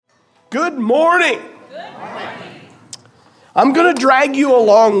Good morning. Good morning. I'm going to drag you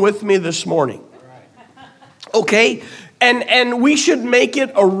along with me this morning. Okay? And we should make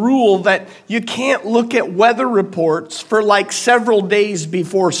it a rule that you can't look at weather reports for like several days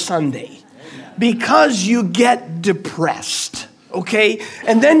before Sunday because you get depressed. Okay?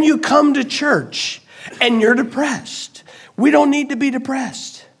 And then you come to church and you're depressed. We don't need to be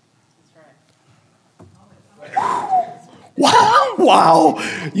depressed. Wow.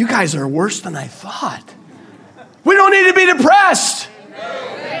 You guys are worse than I thought. We don't need to be depressed.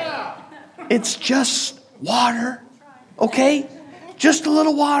 It's just water, okay? Just a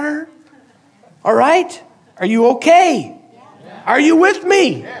little water. All right? Are you okay? Are you with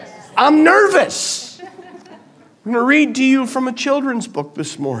me? I'm nervous. I'm going to read to you from a children's book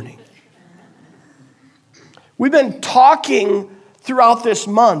this morning. We've been talking throughout this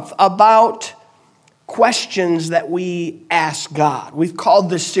month about questions that we ask God. We've called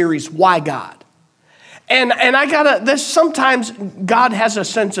this series, Why God? And sometimes God has a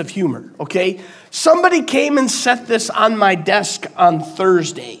sense of humor, okay? Somebody came and set this on my desk on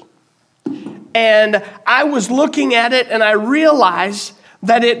Thursday. And I was looking at it and I realized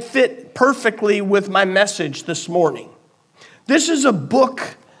that it fit perfectly with my message this morning. This is a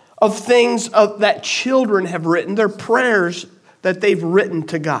book of things that children have written. They're prayers that they've written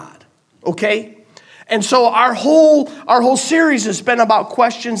to God, okay? And so our whole series has been about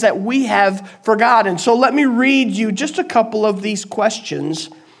questions that we have for God. And so let me read you just a couple of these questions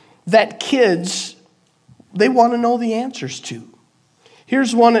that kids, they want to know the answers to.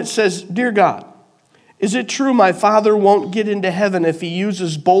 Here's one that says, Dear God, is it true my father won't get into heaven if he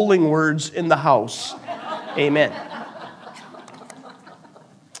uses bowling words in the house? Amen.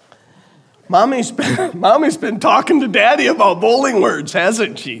 Mommy's been talking to Daddy about bowling words,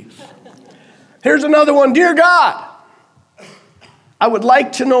 hasn't she? Here's another one. Dear God, I would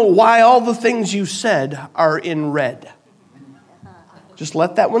like to know why all the things you said are in red. Just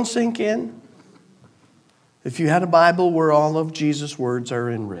let that one sink in. If you had a Bible where all of Jesus' words are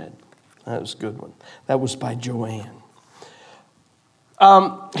in red. That was a good one. That was by Joanne.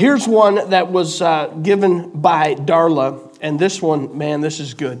 Here's one that was given by Darla. And this one, man, this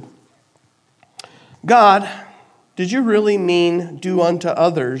is good. God, did you really mean do unto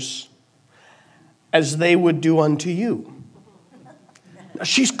others as they would do unto you?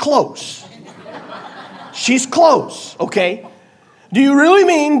 She's close. She's close, okay? Do you really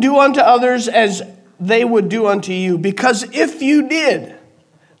mean do unto others as they would do unto you? Because if you did,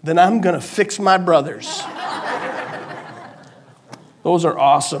 then I'm going to fix my brothers. Those are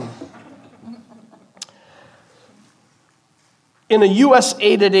awesome. In a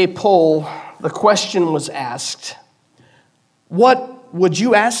USA Today poll, the question was asked, what would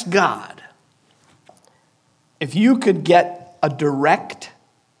you ask God if you could get a direct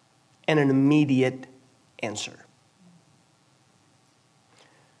and an immediate answer?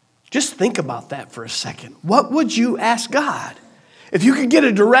 Just think about that for a second. What would you ask God if you could get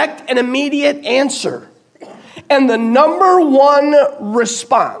a direct and immediate answer? And the number one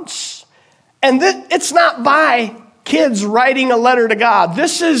response, and it's not by kids writing a letter to God.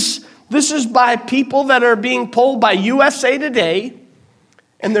 This is by people that are being polled by USA Today,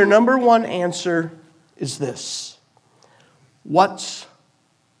 and their number one answer is this: what's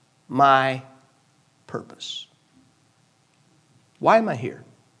my purpose? Why am I here?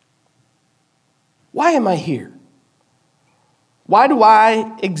 Why am I here? Why do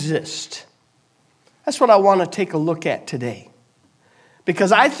I exist? That's what I want to take a look at today.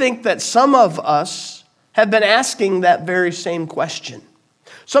 Because I think that some of us have been asking that very same question.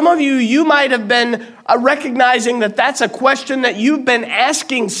 Some of you might have been recognizing that that's a question that you've been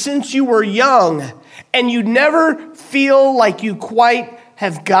asking since you were young, and you never feel like you quite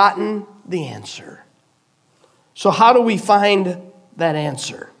have gotten the answer. So how do we find that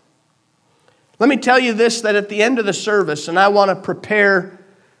answer? Let me tell you this, that at the end of the service, and I want to prepare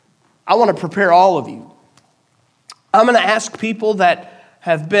all of you. I'm going to ask people that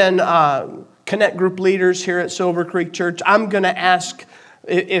have been Connect Group leaders here at Silver Creek Church. I'm going to ask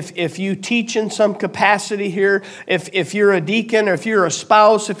if you teach in some capacity here, if you're a deacon or if you're a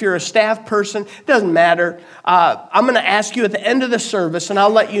spouse, if you're a staff person, it doesn't matter. I'm going to ask you at the end of the service, and I'll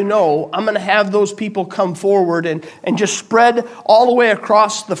let you know, I'm going to have those people come forward and just spread all the way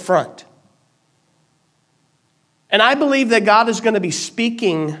across the front. And I believe that God is going to be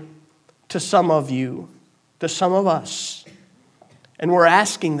speaking to some of you, to some of us. And we're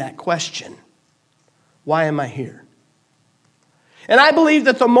asking that question: why am I here? And I believe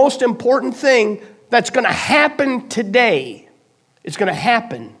that the most important thing that's going to happen today is going to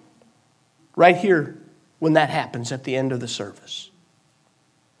happen right here when that happens at the end of the service.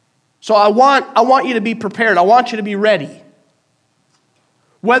 So I want you to be prepared. I want you to be ready.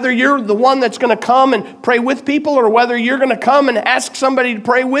 Whether you're the one that's going to come and pray with people or whether you're going to come and ask somebody to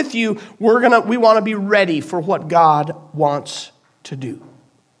pray with you, we want to be ready for what God wants to do.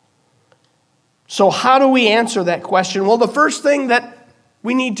 So how do we answer that question? Well, the first thing that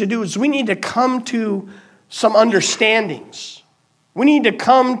we need to do is we need to come to some understandings. We need to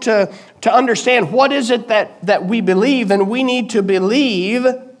come to understand what is it that we believe, and we need to believe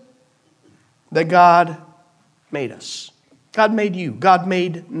that God made us. God made you. God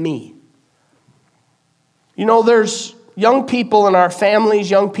made me. You know, there's young people in our families,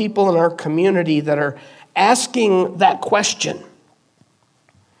 young people in our community that are asking that question.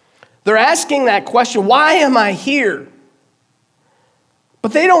 They're asking that question, why am I here?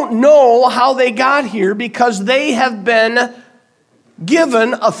 But they don't know how they got here because they have been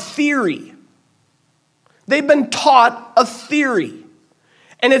given a theory. They've been taught a theory.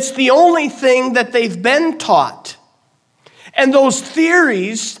 And it's the only thing that they've been taught. And those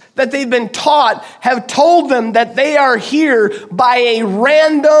theories that they've been taught have told them that they are here by a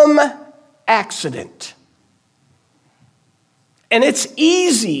random accident. And it's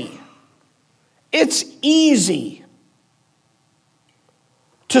easy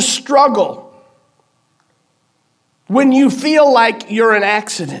to struggle when you feel like you're an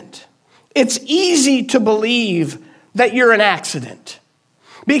accident. It's easy to believe that you're an accident.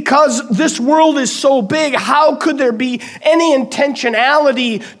 Because this world is so big, how could there be any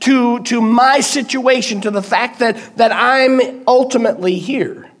intentionality to my situation, to the fact that I'm ultimately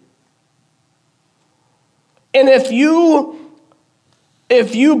here? And if you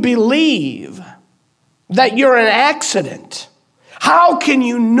believe that you're an accident, how can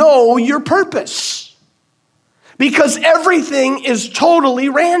you know your purpose? Because everything is totally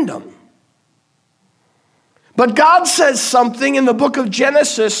random. But God says something in the book of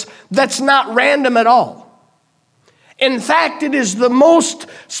Genesis that's not random at all. In fact, it is the most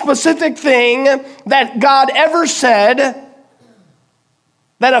specific thing that God ever said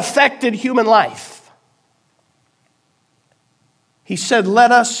that affected human life. He said,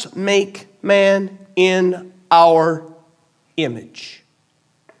 "Let us make man in our image."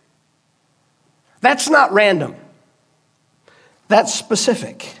 That's not random. That's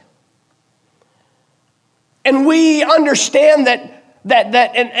specific. And we understand that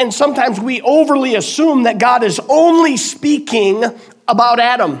and sometimes we overly assume that God is only speaking about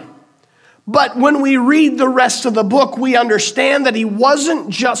Adam. But when we read the rest of the book, we understand that he wasn't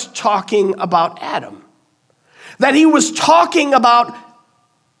just talking about Adam. That he was talking about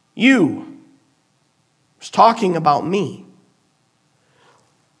you. He was talking about me.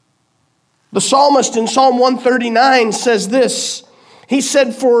 The psalmist in Psalm 139 says this. He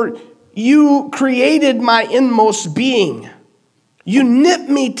said, "For you created my inmost being. You knit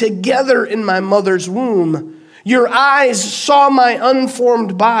me together in my mother's womb. Your eyes saw my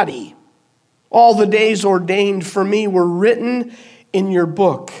unformed body. All the days ordained for me were written in your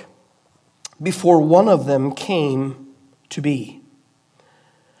book before one of them came to be."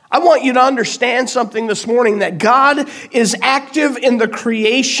 I want you to understand something this morning, that God is active in the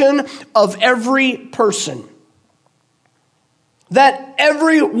creation of every person. That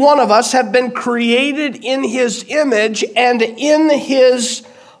every one of us have been created in his image and in his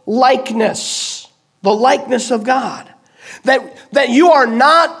likeness, the likeness of God. That you are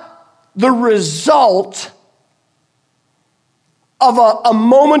not the result of a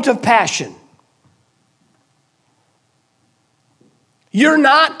moment of passion. You're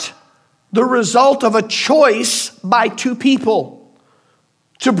not the result of a choice by two people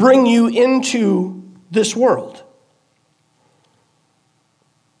to bring you into this world.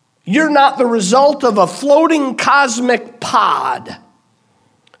 You're not the result of a floating cosmic pod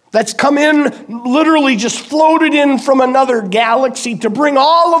that's come in, literally just floated in from another galaxy to bring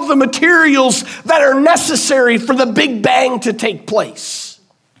all of the materials that are necessary for the Big Bang to take place.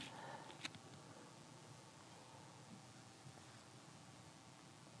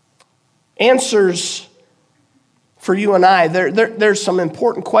 Answers for you and I, there's some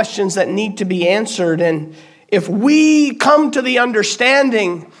important questions that need to be answered. And if we come to the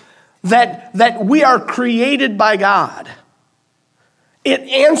understanding that we are created by God, it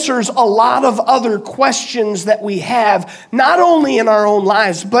answers a lot of other questions that we have, not only in our own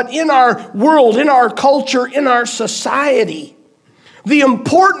lives, but in our world, in our culture, in our society. The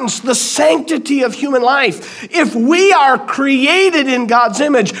importance, the sanctity of human life. If we are created in God's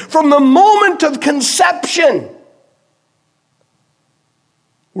image from the moment of conception,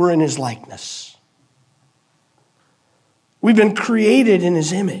 we're in his likeness. We've been created in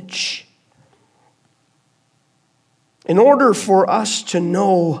his image. In order for us to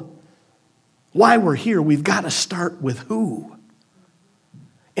know why we're here, we've got to start with who.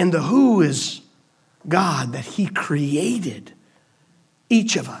 And the who is God, that He created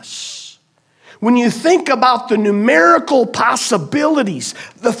each of us. When you think about the numerical possibilities,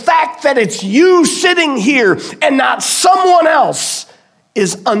 the fact that it's you sitting here and not someone else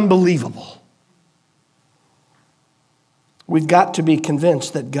is unbelievable. We've got to be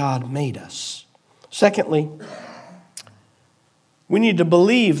convinced that God made us. Secondly, we need to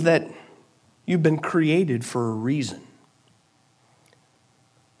believe that you've been created for a reason.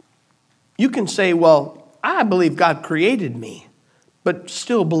 You can say, well, I believe God created me, but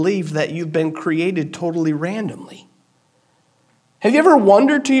still believe that you've been created totally randomly. Have you ever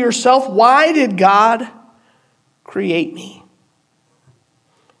wondered to yourself, why did God create me?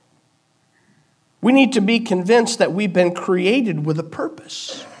 We need to be convinced that we've been created with a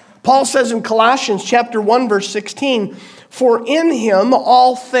purpose. Paul says in Colossians chapter 1, verse 16, for in Him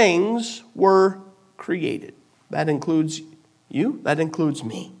all things were created. That includes you, that includes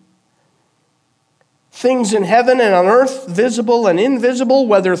me. Things in heaven and on earth, visible and invisible,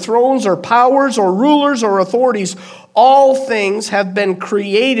 whether thrones or powers or rulers or authorities, all things have been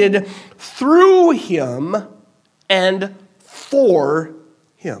created through Him and for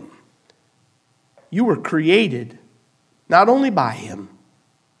Him. You were created not only by Him,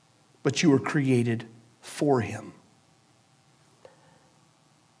 but you were created for Him.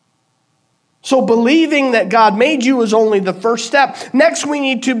 So believing that God made you is only the first step. Next, we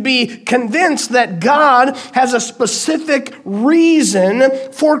need to be convinced that God has a specific reason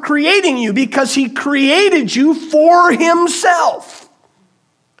for creating you, because He created you for Himself.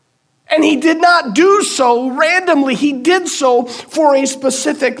 And He did not do so randomly. He did so for a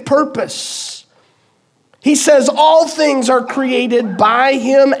specific purpose. He says all things are created by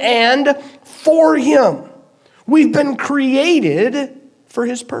Him and for Him. We've been created for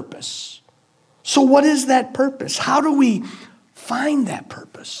His purpose. So what is that purpose? How do we find that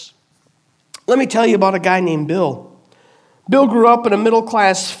purpose? Let me tell you about a guy named Bill. Bill grew up in a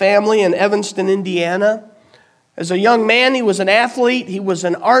middle-class family in Evanston, Indiana. As a young man, he was an athlete. He was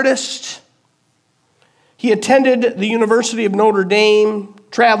an artist. He attended the University of Notre Dame,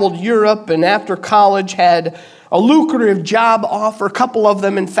 traveled Europe, and after college had a lucrative job offer, a couple of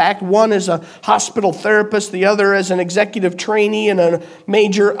them, in fact. One as a hospital therapist, the other as an executive trainee in a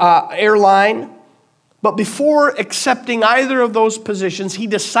major airline. But before accepting either of those positions, he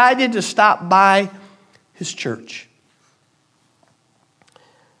decided to stop by his church.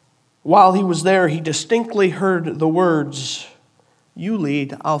 While he was there, he distinctly heard the words, "You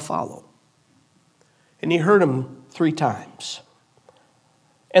lead, I'll follow." And he heard them 3 times.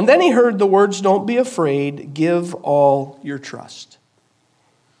 And then he heard the words, "Don't be afraid, give all your trust."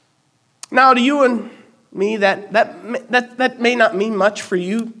 Now, to you and me, that may not mean much for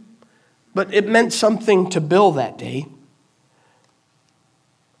you, but it meant something to Bill that day.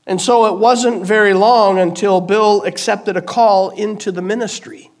 And so it wasn't very long until Bill accepted a call into the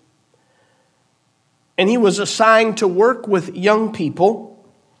ministry. And he was assigned to work with young people.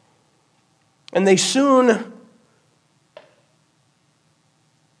 And they soon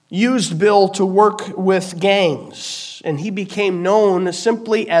used Bill to work with gangs, and he became known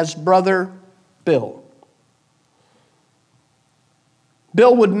simply as Brother Bill.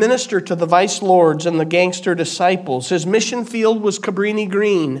 Bill would minister to the vice lords and the gangster disciples. His mission field was Cabrini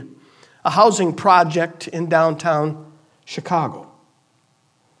Green, a housing project in downtown Chicago.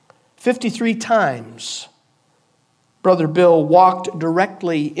 53 times, Brother Bill walked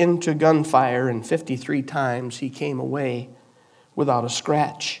directly into gunfire, and 53 times he came away without a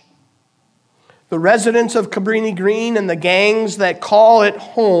scratch. The residents of Cabrini Green and the gangs that call it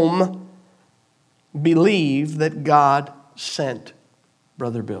home believe that God sent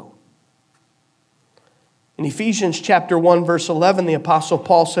Brother Bill. In Ephesians chapter 1, verse 11, the Apostle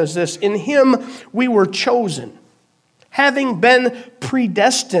Paul says this, "In Him we were chosen, having been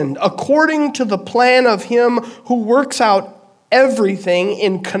predestined according to the plan of Him who works out everything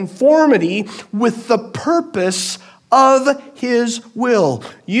in conformity with the purpose of His will."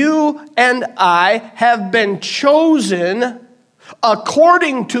 You and I have been chosen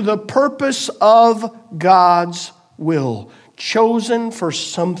according to the purpose of God's will. Chosen for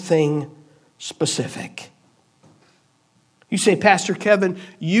something specific. You say, "Pastor Kevin,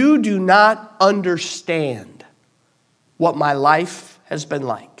 you do not understand what my life has been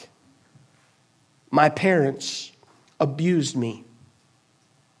like. My parents abused me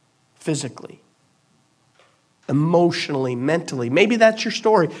physically, emotionally, mentally." Maybe that's your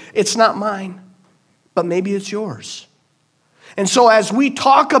story. It's not mine, but maybe it's yours. And so as we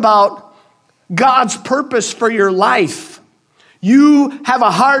talk about God's purpose for your life, You have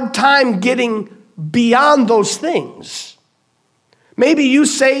a hard time getting beyond those things. Maybe you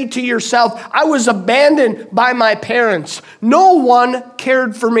say to yourself, I was abandoned by my parents. No one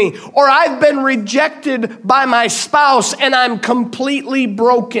cared for me. Or I've been rejected by my spouse and I'm completely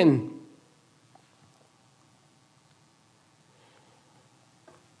broken.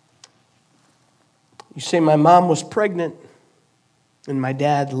 You say, my mom was pregnant and my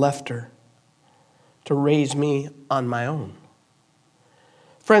dad left her to raise me on my own.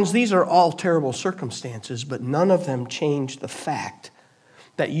 Friends, these are all terrible circumstances, but none of them change the fact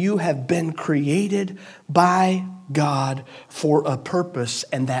that you have been created by God for a purpose,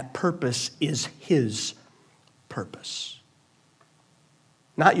 and that purpose is His purpose.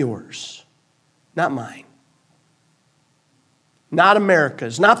 Not yours, not mine, not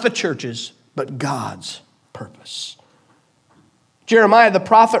America's, not the church's, but God's purpose. Jeremiah the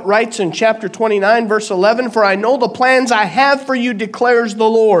prophet writes in chapter 29, verse 11, For I know the plans I have for you, declares the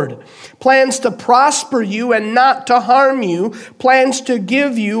Lord. Plans to prosper you and not to harm you. Plans to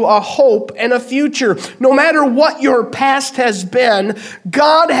give you a hope and a future. No matter what your past has been,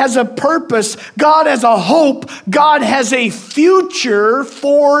 God has a purpose. God has a hope. God has a future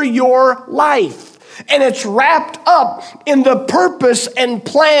for your life. And it's wrapped up in the purpose and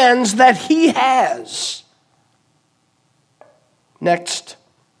plans that He has. Next,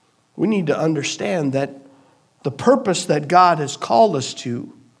 we need to understand that the purpose that God has called us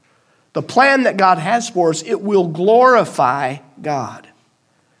to, the plan that God has for us, it will glorify God.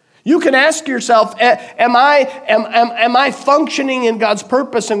 You can ask yourself, am I functioning in God's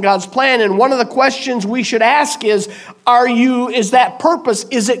purpose and God's plan? And one of the questions we should ask is that purpose,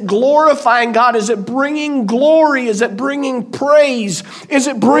 is it glorifying God? Is it bringing glory? Is it bringing praise? Is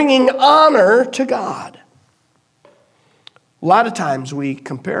it bringing honor to God? A lot of times we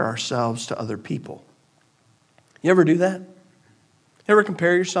compare ourselves to other people. You ever do that? You ever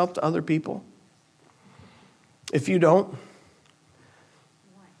compare yourself to other people? If you don't,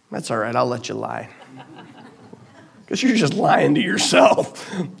 that's all right, I'll let you lie. Because you're just lying to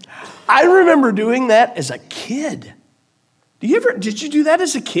yourself. I remember doing that as a kid. Did you do that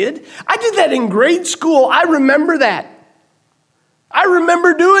as a kid? I did that in grade school. I remember that. I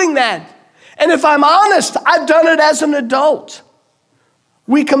remember doing that. And if I'm honest, I've done it as an adult.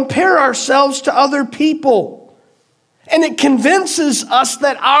 We compare ourselves to other people. And it convinces us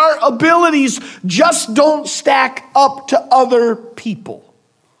that our abilities just don't stack up to other people.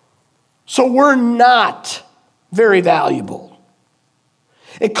 So we're not very valuable.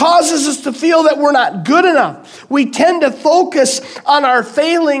 It causes us to feel that we're not good enough. We tend to focus on our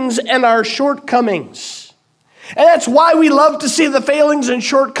failings and our shortcomings. And that's why we love to see the failings and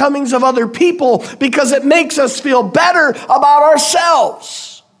shortcomings of other people, because it makes us feel better about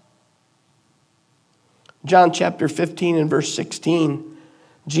ourselves. John chapter 15 and verse 16,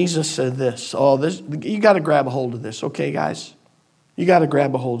 Jesus said this. You got to grab a hold of this, okay, guys? You got to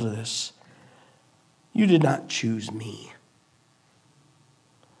grab a hold of this. You did not choose me,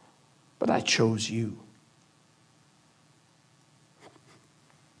 but I chose you.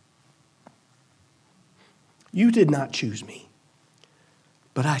 You did not choose me,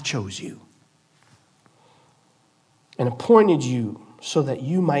 but I chose you and appointed you so that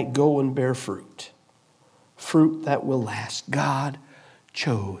you might go and bear fruit, fruit that will last. God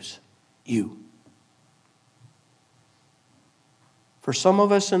chose you. For some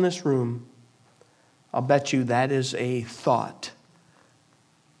of us in this room, I'll bet you that is a thought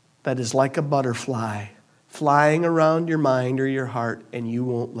that is like a butterfly flying around your mind or your heart, and you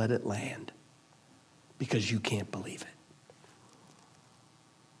won't let it land. Because you can't believe it.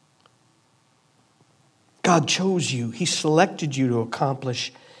 God chose you. He selected you to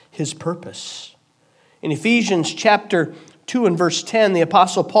accomplish His purpose. In Ephesians chapter 2 and verse 10, the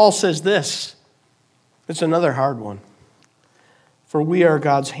Apostle Paul says this. It's another hard one. For we are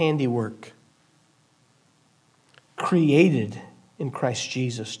God's handiwork, created in Christ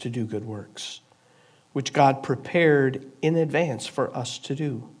Jesus to do good works, which God prepared in advance for us to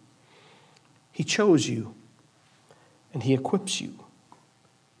do. He chose you, and He equips you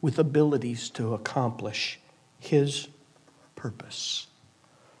with abilities to accomplish His purpose.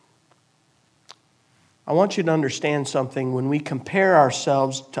 I want you to understand something. When we compare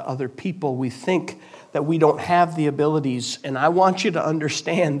ourselves to other people, we think that we don't have the abilities, and I want you to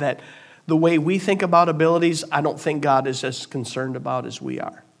understand that the way we think about abilities, I don't think God is as concerned about as we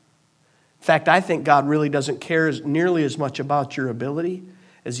are. In fact, I think God really doesn't care nearly as much about your ability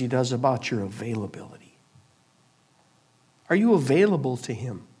as He does about your availability. Are you available to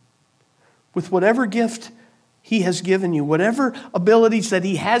Him? With whatever gift He has given you, whatever abilities that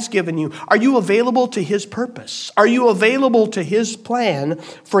He has given you, are you available to His purpose? Are you available to His plan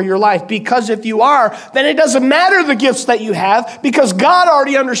for your life? Because if you are, then it doesn't matter the gifts that you have, because God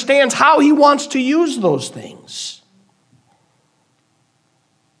already understands how He wants to use those things.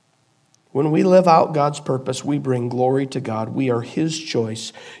 When we live out God's purpose, we bring glory to God. We are His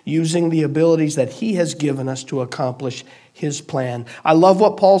choice, using the abilities that He has given us to accomplish His plan. I love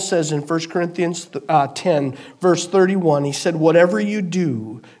what Paul says in 1 Corinthians 10, verse 31. He said, whatever you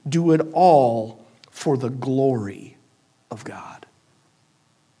do, do it all for the glory of God.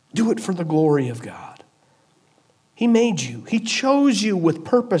 Do it for the glory of God. He made you. He chose you with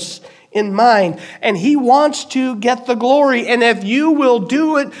purpose in mind, and He wants to get the glory. And if you will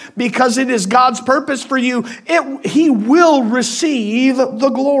do it because it is God's purpose for you, He will receive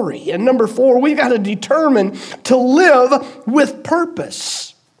the glory. And number 4, we've got to determine to live with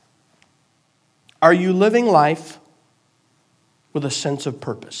purpose. Are you living life with a sense of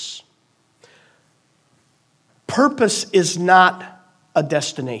purpose? Purpose is not a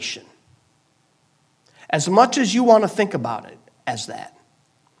destination, as much as you want to think about it as that.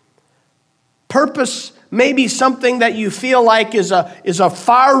 Purpose may be something that you feel like is a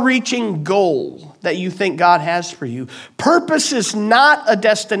far-reaching goal that you think God has for you. Purpose is not a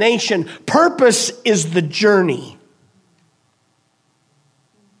destination. Purpose is the journey.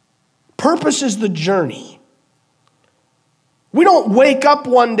 Purpose is the journey. We don't wake up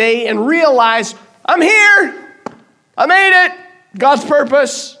one day and realize, I'm here. I made it. God's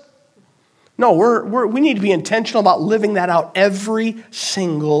purpose. No, we need to be intentional about living that out every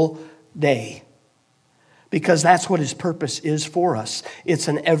single day, because that's what His purpose is for us. It's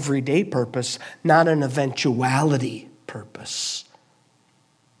an everyday purpose, not an eventuality purpose.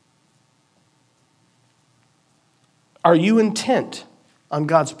 Are you intent on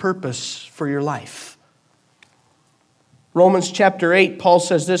God's purpose for your life? Romans chapter 8, Paul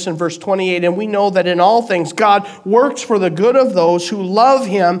says this in verse 28, and we know that in all things God works for the good of those who love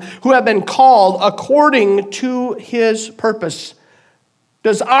Him, who have been called according to His purpose.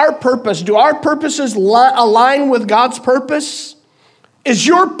 Do our purposes align with God's purpose? Is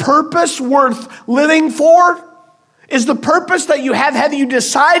your purpose worth living for? Is the purpose that you have you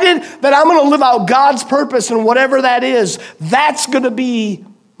decided that I'm going to live out God's purpose, and whatever that is, that's going to be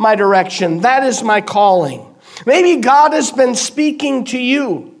my direction. That is my calling. Maybe God has been speaking to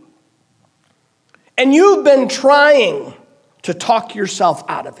you, and you've been trying to talk yourself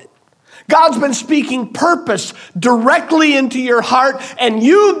out of it. God's been speaking purpose directly into your heart, and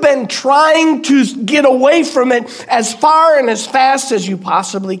you've been trying to get away from it as far and as fast as you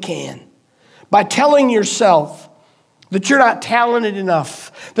possibly can by telling yourself that you're not talented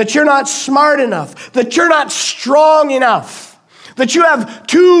enough, that you're not smart enough, that you're not strong enough, that you have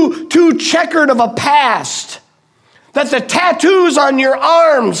too checkered of a past, that the tattoos on your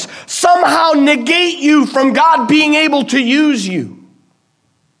arms somehow negate you from God being able to use you.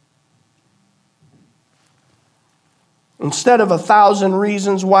 Instead of 1,000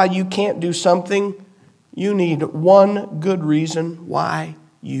 reasons why you can't do something, you need one good reason why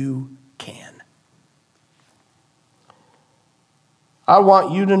you can. I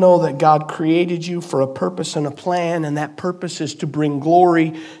want you to know that God created you for a purpose and a plan, and that purpose is to bring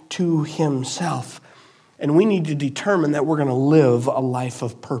glory to Himself. And we need to determine that we're going to live a life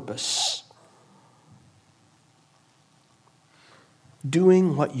of purpose.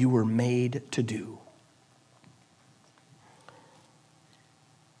 Doing what you were made to do.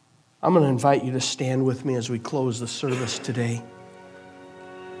 I'm going to invite you to stand with me as we close the service today.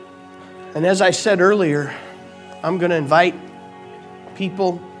 And as I said earlier, I'm going to invite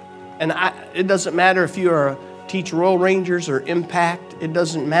people, and it doesn't matter if you are teach Royal Rangers or Impact. It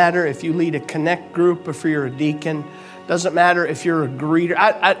doesn't matter if you lead a Connect group or if you're a deacon. It doesn't matter if you're a greeter.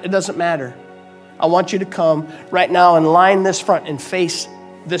 It doesn't matter. I want you to come right now and line this front and face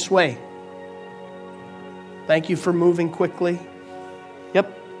this way. Thank you for moving quickly.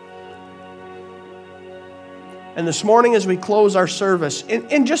 Yep. And this morning as we close our service,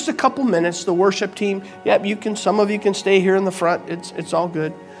 in just a couple minutes, the worship team, some of you can stay here in the front. It's all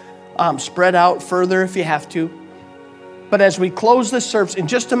good. Spread out further if you have to. But as we close this service, in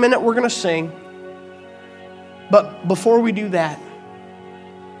just a minute we're going to sing. But before we do that,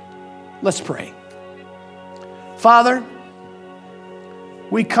 let's pray. Father,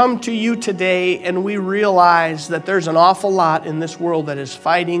 we come to you today and we realize that there's an awful lot in this world that is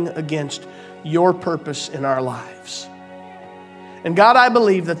fighting against your purpose in our lives. And God, I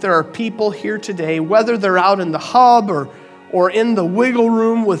believe that there are people here today, whether they're out in the hub or or in the wiggle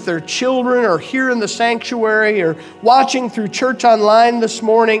room with their children or here in the sanctuary or watching through church online this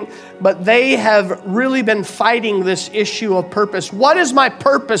morning, but they have really been fighting this issue of purpose. What is my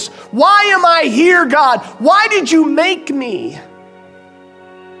purpose? Why am I here, God? Why did you make me?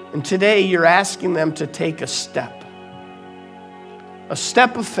 And today you're asking them to take a step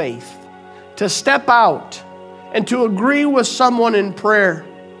of faith, to step out and to agree with someone in prayer.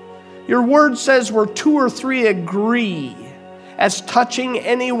 Your word says where 2 or 3 agree as touching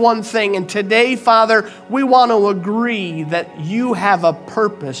any one thing. And today, Father, we want to agree that you have a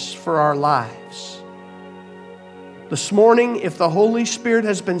purpose for our lives. This morning, if the Holy Spirit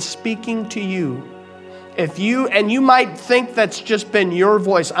has been speaking to you, and you might think that's just been your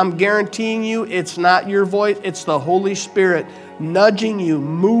voice, I'm guaranteeing you it's not your voice, it's the Holy Spirit nudging you,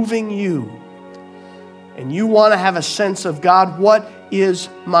 moving you. And you want to have a sense of, God, what is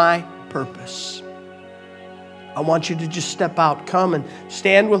my purpose? I want you to just step out, come and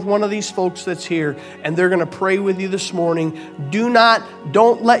stand with one of these folks that's here, and they're going to pray with you this morning.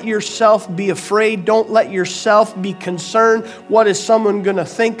 Don't let yourself be afraid. Don't let yourself be concerned. What is someone going to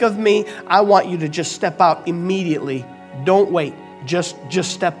think of me? I want you to just step out immediately. Don't wait. Just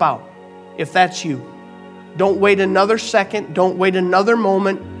step out. If that's you. Don't wait another second. Don't wait another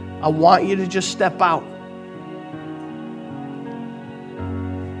moment. I want you to just step out.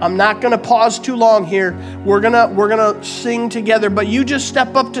 I'm not going to pause too long here. We're gonna sing together, but you just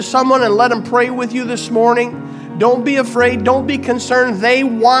step up to someone and let them pray with you this morning. Don't be afraid. Don't be concerned. They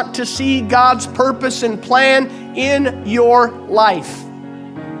want to see God's purpose and plan in your life.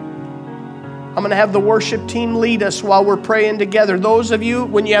 I'm going to have the worship team lead us while we're praying together. Those of you,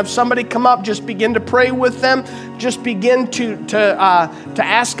 when you have somebody come up, just begin to pray with them. Just begin to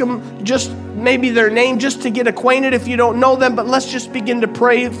ask them just maybe their name, just to get acquainted if you don't know them. But let's just begin to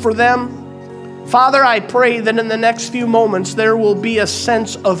pray for them. Father, I pray that in the next few moments there will be a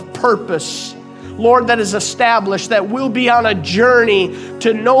sense of purpose, Lord, that is established, that we'll be on a journey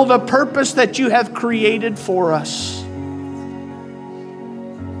to know the purpose that you have created for us.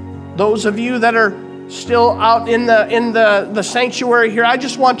 Those of you that are still out in the sanctuary here, I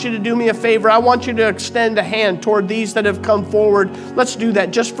just want you to do me a favor. I want you to extend a hand toward these that have come forward. Let's do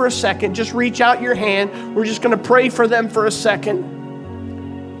that just for a second. Just reach out your hand. We're just going to pray for them for a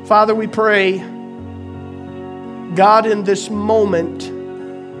second. Father, we pray, God, in this moment,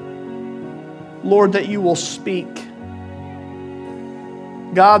 Lord, that you will speak.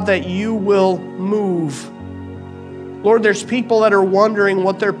 God, that you will move. Lord, there's people that are wondering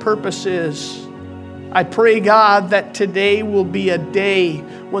what their purpose is. I pray, God, that today will be a day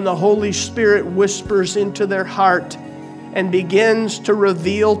when the Holy Spirit whispers into their heart and begins to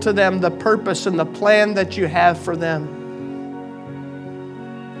reveal to them the purpose and the plan that you have for them.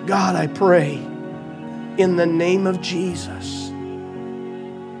 God, I pray in the name of Jesus.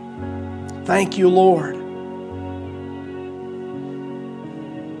 Thank you, Lord.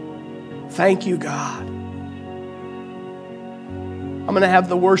 Thank you, God. I'm going to have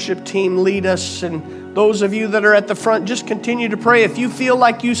the worship team lead us, and those of you that are at the front, just continue to pray. If you feel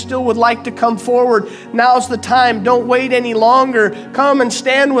like you still would like to come forward, now's the time. Don't wait any longer. Come and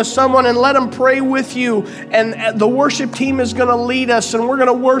stand with someone and let them pray with you. And the worship team is going to lead us, and we're going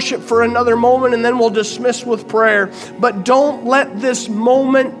to worship for another moment, and then we'll dismiss with prayer. But don't let this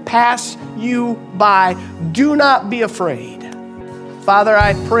moment pass you by. Do not be afraid. Father,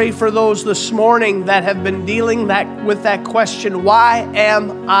 I pray for those this morning that have been dealing with that question, why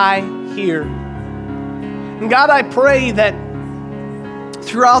am I here? And God, I pray that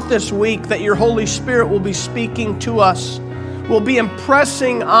throughout this week that your Holy Spirit will be speaking to us, will be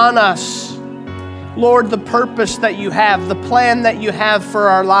impressing on us, Lord, the purpose that you have, the plan that you have for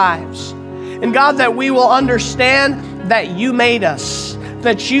our lives. And God, that we will understand that you made us,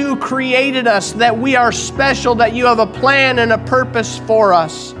 that you created us, that we are special, that you have a plan and a purpose for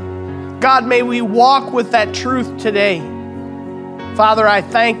us. God, may we walk with that truth today. Father, I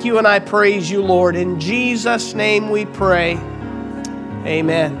thank you and I praise you, Lord. In Jesus' name we pray.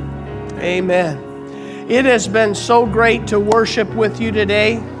 Amen. Amen. It has been so great to worship with you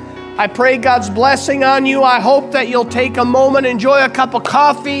today. I pray God's blessing on you. I hope that you'll take a moment, enjoy a cup of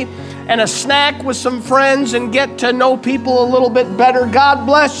coffee and a snack with some friends and get to know people a little bit better. God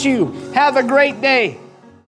bless you. Have a great day.